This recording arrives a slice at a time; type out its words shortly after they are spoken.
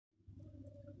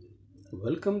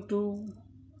Welcome to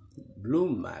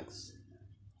Bloom maths.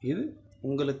 இது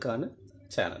உங்களுக்கான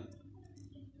channel.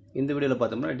 இந்த வீடியோவில்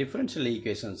பார்த்தோம்னா டிஃபரன்ஷியல்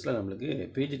ஈக்குவேஷன்ஸில் நம்மளுக்கு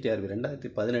Pgtrb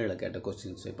 2017 கேட்ட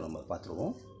கொஸ்டின்ஸ் இப்போ நம்ம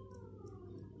பார்த்துருவோம்.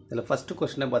 இதில் ஃபஸ்ட்டு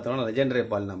கொஸ்டினை பார்த்தோம்னா லெஜெண்டரி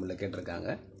பாலினாமியல்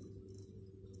கேட்டிருக்காங்க.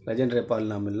 லெஜெண்டரி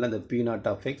பாலினாமியலில் அந்த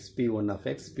P0 of x, P1 of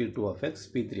x, P2 of x,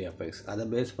 P3 of x அதை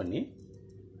பேஸ் பண்ணி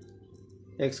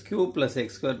x³ plus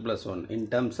x² plus 1 in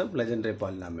terms of legendary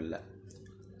polynomial.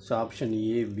 So option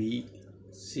A, B,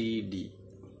 C, D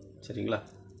சரிங்களா,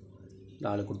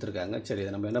 4 கொடுத்துருக்காங்க. சரி,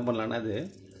 இதை நம்ம என்ன பண்ணலான்னா இது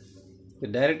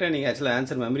டைரெக்டாக நீங்கள் ஆக்சுவலாக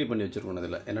ஆன்சர் மெமரி பண்ணி வச்சுருக்கணும்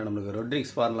இதில். ஏன்னா நம்மளுக்கு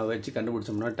ரொட்ரிக்ஸ் ஃபார்முலா வச்சு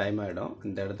கண்டுபிடிச்சோம்னா டைம் ஆகிடும்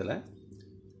இந்த இடத்துல.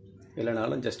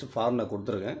 இல்லைனாலும் ஜஸ்ட் ஃபார்முலா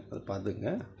கொடுத்துருக்கேன், அதை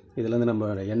பார்த்துக்குங்க. இதுலேருந்து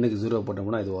நம்ம எண்ணுக்கு 0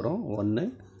 போட்டோம்னா இது வரும் 1,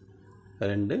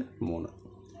 2, 3.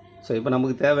 ஸோ இப்போ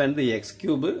நமக்கு தேவையானது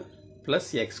x³ plus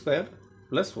x²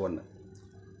 plus 1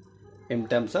 in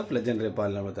terms of legendary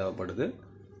polynomial தேவைப்படுது.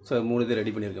 ஸோ 3 இது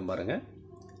ரெடி பண்ணியிருக்கேன் பாருங்கள்.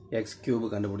 x³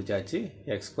 கண்டுபிடிச்சாச்சு,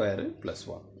 x² plus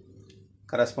 1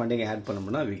 கரஸ்பாண்டிங் ஆட்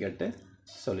பண்ணோம்னா we get a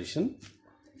solution.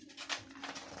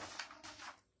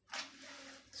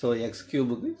 So x³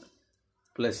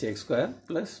 plus x²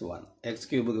 plus 1,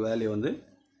 x³ value வந்து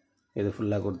இது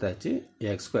ஃபுல்லாக கொடுத்தாச்சு,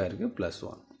 x² plus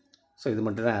 1. ஸோ இது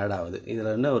மட்டும் தான் ஆட் ஆகுது.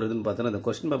 இதில் என்ன ஒரு இதுன்னு பார்த்தோன்னா இந்த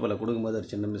கொஸ்டின் பேப்பரில் கொடுக்கும்போது ஒரு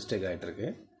சின்ன மிஸ்டேக் ஆகிட்டுருக்கு.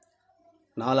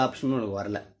 4 ஆப்ஷனும் எனக்கு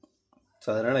வரல. ஸோ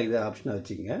அதனால் இதே ஆப்ஷனை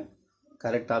வச்சுக்கோங்க.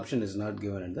 Correct option is not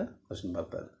given in the question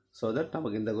paper. So that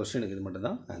நமக்கு இந்த கொஸ்டினுக்கு இது மட்டும்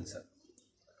தான் ஆன்சர்.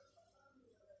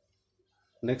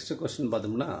 நெக்ஸ்ட் கொஸ்டின்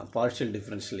பார்த்தோம்னா பார்ஷியல்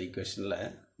டிஃபரன்ஷியல் ஈக்குவேஷனில்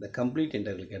இந்த கம்ப்ளீட்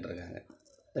இன்டெக்ரல் கேட்டிருக்காங்க.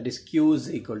 That is q is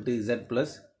equal to z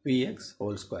plus px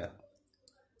whole square.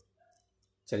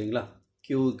 சரிங்களா,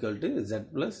 q equal to z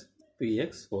plus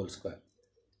px whole square.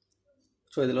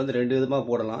 So இதில் வந்து 2 விதமாக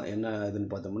போடலாம். என்ன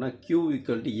இதுன்னு பார்த்தோம்னா q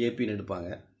equal to apன்னு எடுப்பாங்க.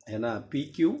 ஏன்னா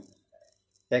pq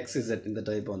xz இந்த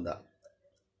டைப் வந்தால்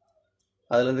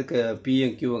அதுலேருந்து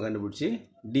pம் qவை கண்டுபிடிச்சி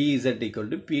dz equal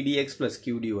to pdx plus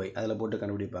qdy அதில் போட்டு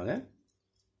கண்டுபிடிப்பாங்க.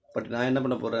 பட் நான் என்ன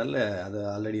பண்ண போகிறேன்ல, அது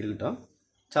ஆல்ரெடி இருக்கட்டும்.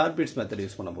 சார்பீட்ஸ் மெத்தட்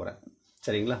யூஸ் பண்ண போகிறேன்.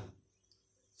 சரிங்களா,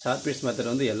 சார்பீட்ஸ்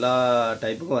மெத்தட் வந்து எல்லா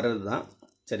டைப்புக்கும் வர்றது தான்.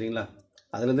 சரிங்களா,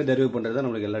 அதுலேருந்து டெரிவ் பண்ணுறது தான்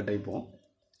நம்மளுக்கு எல்லா டைப்பும்.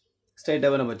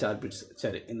 ஸ்ட்ரைட்டாகவே நம்ம சார்பீட்ஸ்.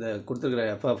 சரி, இந்த கொடுத்துருக்கிற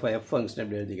f ஃபங்க்ஷன்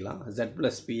எப்படி எழுதிக்கலாம், z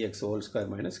plus px whole square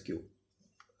minus q.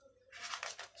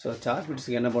 So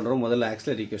சார்பீட்ஸுக்கு என்ன பண்ணுறோம், முதல்ல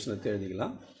ஆக்சிலரி ஈக்குவேஷன் எடுத்து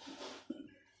எழுதிக்கலாம்.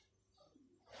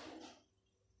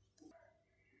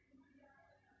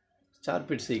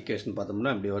 சார்பீட்ஸ் ஈக்குவேஷன்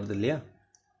பார்த்தோம்னா அப்படி வருது இல்லையா,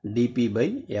 dp by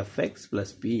fx plus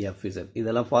p fz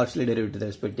இதெல்லாம் partially derivative with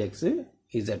respect to x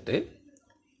z,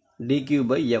 dq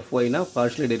by fy னா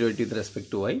partially derivative with respect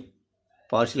to y,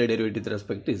 partially derivative with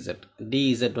respect to z,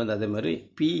 dz வந்து அதே மாதிரி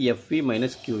p fp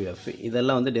minus q f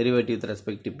இதெல்லாம் வந்து derivative with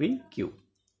respect to p q.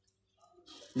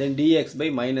 then dx by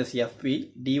minus fp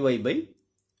dy by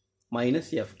minus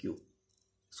fq.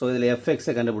 So இதில் fx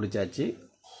கண்டுபிடிச்சாச்சு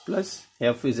plus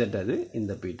fz அது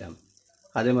இந்த p term.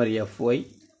 அதே மாதிரி fy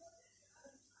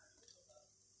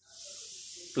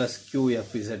ப்ளஸ்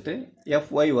qfz,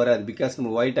 fy வராது பிகாஸ்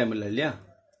நம்ம y டைம் இல்லை இல்லையா.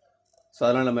 ஸோ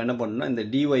அதனால் நம்ம என்ன பண்ணணும்னா இந்த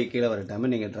dy கீழே வர டைமை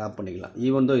நீங்கள் ட்ராப் பண்ணிக்கலாம்.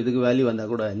 ஈவன் தோ இதுக்கு வேல்யூ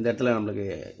வந்தால் கூட இந்த இடத்துல நம்மளுக்கு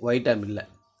y டைம் இல்லை.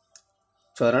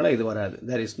 ஸோ அதனால் இது வராது.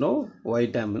 There is no y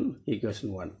time in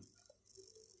equation 1.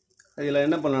 இதில்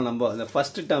என்ன பண்ணலாம், நம்ம அந்த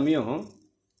ஃபஸ்ட்டு டேர்மையும்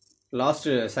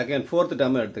லாஸ்ட்டு செகண்ட் 4th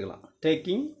டேர்மும் எடுத்துக்கலாம்.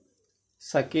 Taking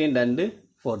second and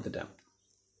 4th term.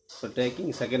 So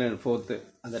taking second and 4th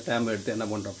அந்த டேர்ம் எடுத்து என்ன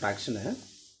பண்ணுறோம், ஃப்ராக்ஷனை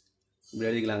இப்படி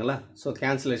எழுதிக்கலாங்களா. ஸோ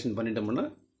கேன்சலேஷன் பண்ணிட்டோம்னா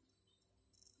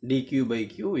dq by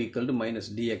q equal to minus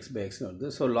dx by x வருது.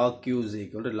 So log q is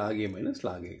equal to log a minus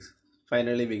log x.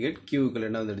 Finally we get q equal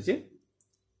என்ன வந்துடுச்சு,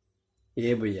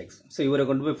 a by x. So இவரை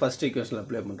கொண்டு போய் first ஈக்குவேஷனில்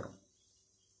apply பண்ணுறோம்.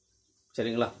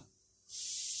 சரிங்களா,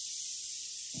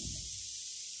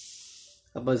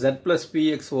 அப்போ z plus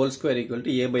px whole square equal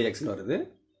to a by xன்னு வருது.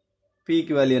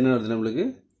 pக்கு வேல்யூ என்ன வருது நம்மளுக்கு,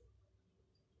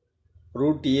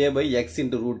 root a by x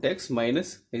into root x minus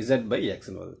z by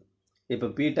xன்னு வருது. இப்போ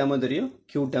p டேர்மும் தெரியும்,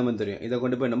 q டேர்மும் தெரியும். இதை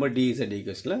கொண்டு போய் நம்ம dz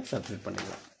ஈக்குவேஷனில் சப்ஸ்டிட்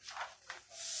பண்ணிக்கலாம்.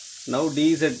 now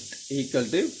dz equal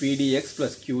to pdx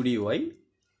plus qdy.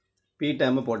 p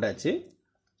டேர்மை போட்டாச்சு,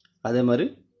 அதே மாதிரி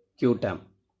q டேர்ம்.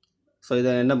 ஸோ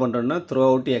இதை என்ன பண்ணுறோன்னா த்ரூ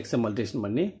அவுட் எக்ஸை மல்டிப்ளிகேஷன்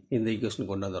பண்ணி இந்த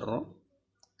ஈக்குவேஷன் கொண்டு வந்துடுறோம்.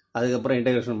 அதுக்கப்புறம்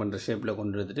இன்டெகிரேஷன் பண்ணுற ஷேப்பில்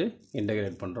கொண்டு வந்துட்டு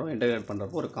இன்டெகிரேட் பண்ணுறோம். இன்டெகிரேட்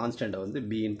பண்ணுறப்போ ஒரு கான்ஸ்டண்ட்டை வந்து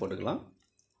பின்னு போட்டுக்கலாம்.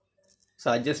 ஸோ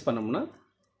அட்ஜஸ்ட் பண்ணோம்னா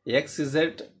xz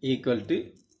equal to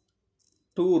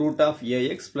 2 root of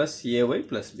ax plus ay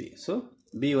plus b. So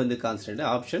b வந்து constant.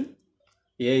 Option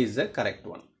a is the correct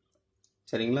one.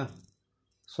 சரிங்களா,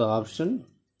 so option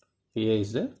a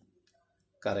is the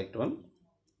correct one.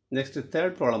 Next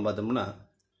third problem பார்த்தோம்னா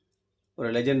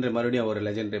ஒரு legendary, மறுபடியும் ஒரு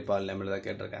legendary polynomial தான்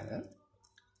கேட்டிருக்காங்க.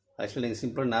 Actually நீங்கள்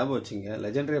சிம்பிளாக ஞாபகம் வச்சுங்க,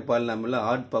 லெஜெண்டரி பாலினாமில்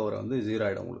ஆட் பவர் வந்து 0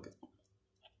 ஆகிடும் உங்களுக்கு.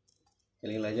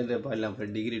 இல்லைங்களா? லெஜெண்டரி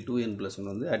பாலினாமில் டிகிரி 2n+1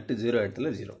 வந்து அட் 0 இடத்துல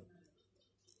 0.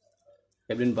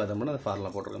 எப்படின்னு பார்த்தோம்னா அந்த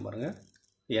ஃபார்முலா போட்டிருக்கேன் பாருங்கள்.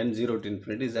 n0 to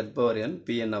infinity z/n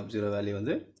pn of 0 value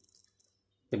வந்து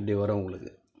இப்படி வரும்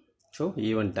உங்களுக்கு. ஸோ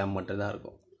ஈவன் டேம் மட்டும்தான்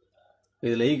இருக்கும்.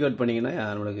 இதில் ஈக்குவேட் பண்ணிங்கன்னா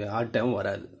நம்மளுக்கு ஆட் டேம்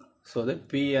வராது. So that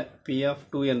p of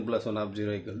 2n+1 of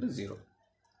 0 = 0.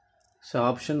 So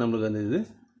option நம்மளுக்கு வந்து இது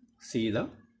சி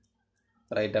தான்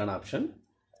ரைட்டான ஆப்ஷன்.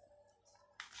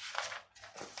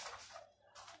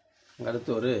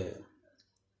 அடுத்து ஒரு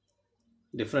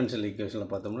டிஃபரன்ஷியல்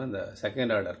ஈக்குவேஷனில் பார்த்தோம்னா இந்த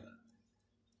செகண்ட் ஆர்டர்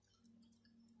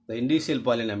இந்த இண்டிவிஜுவல்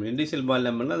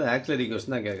பாலினாமியல்னா அது ஆக்சிலரி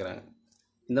ஈக்குவேஷன் தான் கேட்குறாங்க.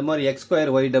 இந்த மாதிரி x²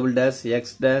 y --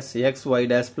 x y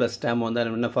 + dam வந்து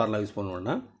என்ன ஃபார்முலா யூஸ்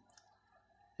பண்ணுவோம்னா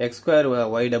x²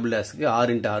 y க்கு r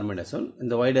 × r - 1.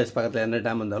 இந்த y ' பக்கத்தில் என்ன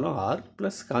டேம் இருந்தாலும் r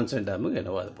ப்ளஸ் கான்ஸ்டன்ட் டேமுக்கு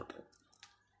என்னவோ அது போட்டுருவோம்.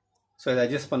 ஸோ இதை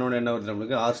அட்ஜஸ்ட் பண்ணோன்னா என்ன வருது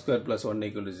நம்மளுக்கு r² + 1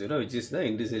 = 0, which is the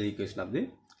individual equation of the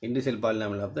individual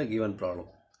polynomial of the given problem.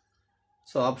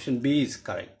 So option B is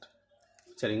correct.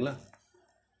 சரிங்களா?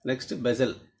 Next,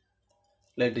 Bessel.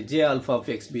 Let j alpha of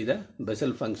x be the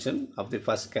Bessel function of the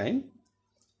first kind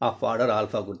of order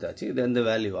alpha கொடுத்தாச்சு. then the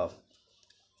value of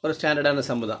ஒரு ஸ்டாண்டர்டான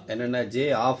சம்மு தான். என்னென்னா j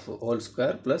half whole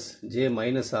square plus j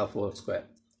minus half whole square.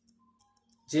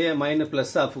 j minus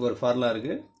plus half ஒரு formula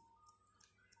இருக்குது,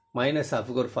 minus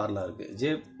ஹாஃபுக்கு ஒரு formula இருக்குது. j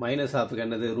minus halfக்கு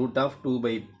என்னது √of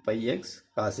 2/πx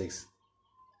cos x.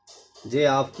 j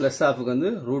half plus halfக்கு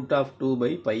வந்து √of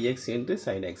 2/πx into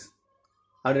sin x.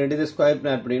 அப்படி ரெண்டு square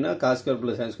add பண்ணிங்கன்னா cos²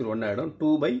 + sin² 1 ஆகிடும்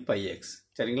 2/πx.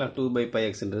 சரிங்களா?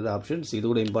 2/πxன்றது ஆப்ஷன்ஸ். இது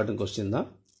கூட இம்பார்ட்டன்ட் கொஸ்டின் தான்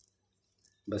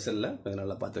பெசலில், கொஞ்சம்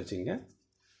நல்லா பார்த்து வச்சுங்க.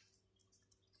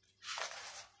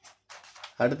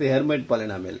 அடுத்து Hermite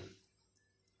polynomial.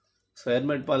 So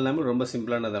Hermite polynomial ரொம்ப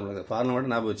சிம்பிளானது. நம்மளுக்கு ஃபார்முலா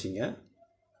மட்டும் ஞாபகம் வச்சுங்க.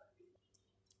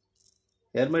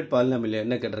 ஹெர்மைட் பாலினாமியல்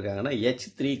என்ன கேட்டிருக்காங்கன்னா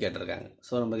h3 கேட்டிருக்காங்க.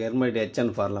 ஸோ நமக்கு ஹெர்மைட் hn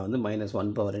ஃபார்முலா வந்து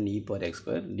 -1/n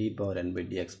e⁴x²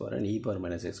 d⁴n/dx⁴n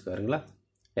e⁻x²ங்களா?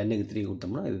 n-க்கு 3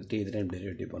 கொடுத்தோம்னா இது 3 டைம்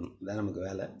டெரிவேட்டிவ் பண்ணணும். இதான் நமக்கு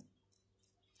வேலை.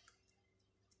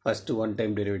 ஃபஸ்ட்டு 1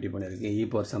 டைம் டெரிவேட்டிவ் பண்ணியிருக்கு.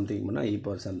 e⁻ சம்திங் பண்ணால்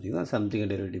e⁻ சம்திங் தான், சம்திங்கை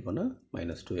டெரிவேட்டிவ் பண்ணால்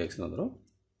 -2xன்னு வந்துடும்.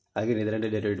 அகைன் இது 2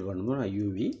 டெரிவேட்டிவ் பண்ணோம்னா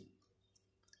uv.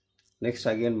 நெக்ஸ்ட்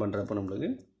அகைன் பண்ணுறப்போ நம்மளுக்கு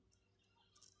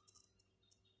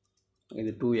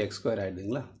இது 2x²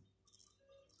 ஆகிடுதுங்களா?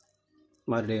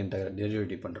 மறுபடியும்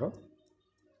டெரிவேட்டிவ் பண்ணுறோம்.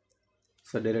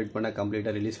 ஸோ டெரிவேட் பண்ணால்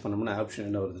கம்ப்ளீட்டாக ரிலீஸ் பண்ணோம்னா ஆப்ஷன்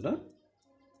என்ன வருதுன்னா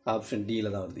ஆப்ஷன்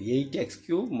டியில் தான் வருது,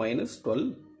 8x³ -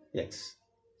 12x.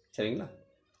 சரிங்களா?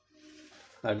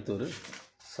 அடுத்து ஒரு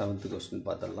 7th கொஸ்டின்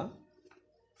பார்த்துடலாம்.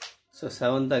 ஸோ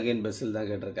 7th அகைன் பெசல் தான்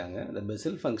கேட்டிருக்காங்க. the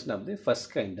Bessel function of the first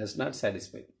kind does not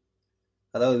satisfy.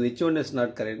 அதாவது which one is not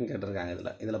correctனு கேட்டிருக்காங்க.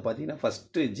 இதில் பார்த்தீங்கன்னா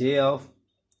first j of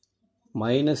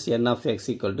 -n of x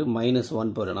 =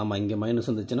 -1/n. நம்ம இங்கே மைனஸ்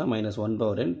வந்துச்சுன்னா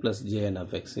 -1/n + jn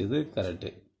of x. இது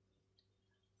கரெக்டு.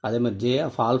 அதே மாதிரி j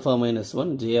of alpha -1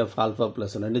 j of alpha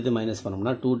 +1 ரெண்டுத்தையும் மைனஸ்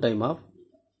பண்ணோம்னா 2 time of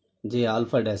j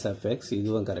alpha dash of x.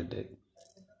 இதுவும் correct.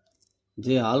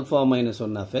 j alpha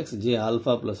 -1 of x j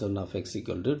alpha +1 of x =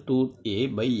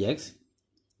 2a/x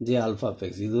j alpha of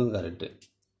x. இதுவும் correct.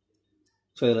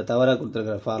 So இதில் தவறாக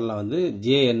கொடுத்துருக்கிற formula வந்து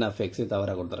jn of x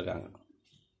தவறாக கொடுத்துருக்காங்க.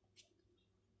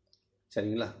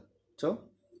 சரிங்களா? ஸோ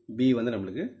பி வந்து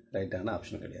நம்மளுக்கு ரைட்டான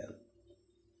ஆப்ஷன் கிடையாது.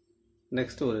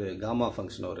 நெக்ஸ்ட் ஒரு காமா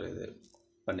ஃபங்க்ஷன் ஒரு இது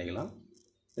பண்ணிக்கலாம்.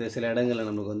 இது சில இடங்களில்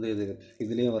நமக்கு வந்து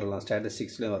இதுலேயும் வரலாம்,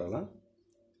 ஸ்டாட்டிஸ்டிக்ஸ்லேயும் வரலாம்.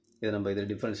 இது நம்ம இது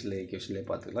டிஃபரன்ஷியல் ஈக்குவேஷன்லேயே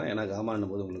பார்த்துக்கலாம். ஏன்னா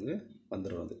காமான்னும் போது உங்களுக்கு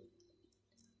வந்துடும் அது.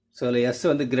 ஸோ அதில் எஸ்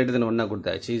வந்து கிரேட்டர் தென் 1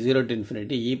 கொடுத்தாச்சு. 0 to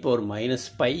infinity e⁻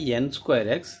 πn²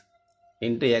 x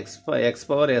into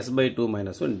x⁻s/2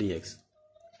 - 1 dx.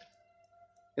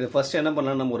 இது ஃபஸ்ட்டு என்ன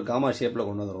பண்ணலாம், நம்ம ஒரு காமா ஷேப்பில்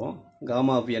கொண்டு வந்துடுவோம்.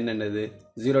 காமா ஆஃப் n என்னது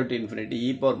 0 to infinity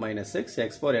e⁻ x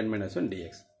x⁻n - 1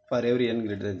 dx for every n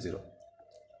greater than 0.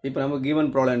 இப்போ நமக்கு கிவன்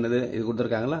ப்ராப்ளம் என்னது இது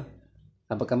கொடுத்துருக்காங்களா?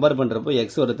 அப்போ கம்பேர் பண்ணுறப்போ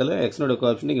எக்ஸ் வரத்தில் எக்ஸ்னோட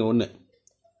கோஆப்ஷன் இங்கே 1,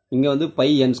 இங்கே வந்து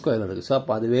πn² இருக்குது. ஸோ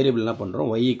அப்போ அது வேரியபிள் என்ன பண்ணுறோம்,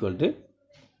 y =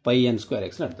 πn²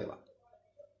 xன்னு எடுத்துக்கலாம்.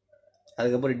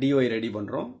 அதுக்கப்புறம் dy ரெடி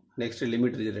பண்ணுறோம். நெக்ஸ்ட்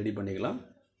லிமிட் ரெடி பண்ணிக்கலாம்.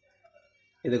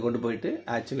 இதை கொண்டு போயிட்டு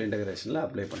ஆக்சுவல் இன்டகிரேஷனில்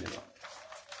அப்ளை பண்ணிடலாம்.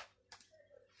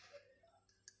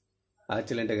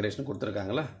 ஆக்சுவல் இன்டகிரேஷன்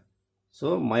கொடுத்துருக்காங்களா? ஸோ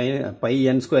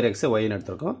πn² x ஒய்ன்னு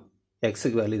எடுத்துருக்கோம்.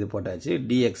 எக்ஸுக்கு வேல்யூ இது போட்டாச்சு.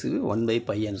 dxக்கு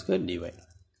 1/πn² dy.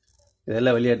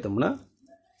 இதெல்லாம் வெளியே எடுத்தோம்னா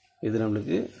இது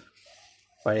நம்மளுக்கு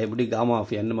பழையபடி காமா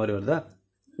ஆஃப் n மாதிரி வருதா?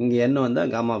 இங்கே n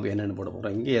வந்தால் காமா ஆஃப் என்னன்னு போட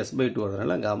போகிறோம். இங்கே s/2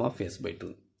 வரதுனால காமா ஆஃப் s/2.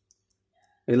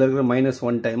 இதில் இருக்கிற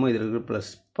 -1 டைமும் இதில் இருக்கிற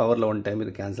ப்ளஸ் பவரில் 1 டைம்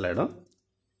இது கேன்சல் ஆகிடும்.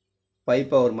 π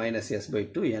power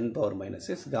 -s/2 n power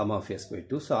 -s gamma of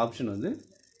s/2. So option வந்து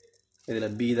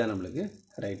இதில் பி தான் நம்மளுக்கு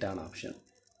ரைட்டான ஆப்ஷன்.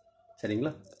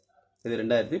 சரிங்களா? இது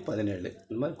 2017.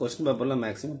 இந்த மாதிரி கொஸ்டின் பேப்பர்லாம்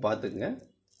மேக்ஸிமம் பார்த்துக்குங்க.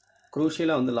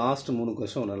 குரூஷியலாக வந்து லாஸ்ட் 3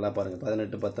 கொஸ்டின் நல்லா பாருங்கள்.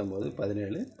 18, 19,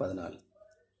 17, 14.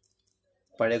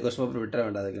 பழைய கொஸ்டின் பேப்பர் விட்டுற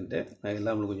வேண்டாதுக்குன்ட்டு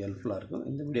எல்லாம் உங்களுக்கு கொஞ்சம் ஹெல்ப்ஃபுல்லாக இருக்கும்.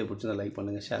 இந்த வீடியோ பிடிச்சிருந்தா லைக்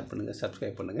பண்ணுங்கள், ஷேர் பண்ணுங்கள்,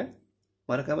 சப்ஸ்கிரைப் பண்ணுங்கள்.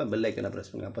 மறக்காமல் பெல் ஐக்கனை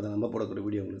ப்ரெஸ் பண்ணுங்கள். அப்போ தான் நம்ம போடக்கூடிய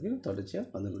வீடியோ உங்களுக்கு தொடர்ச்சியாக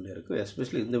வந்து கொண்டே இருக்கும்.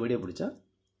 எஸ்பெஷலி இந்த வீடியோ பிடிச்சா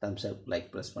தம்ஸ் அப், லைக்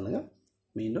ப்ரெஸ் பண்ணுங்கள்.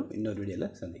 மீண்டும் இன்னொரு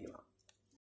வீடியோவில் சந்திக்கலாம்.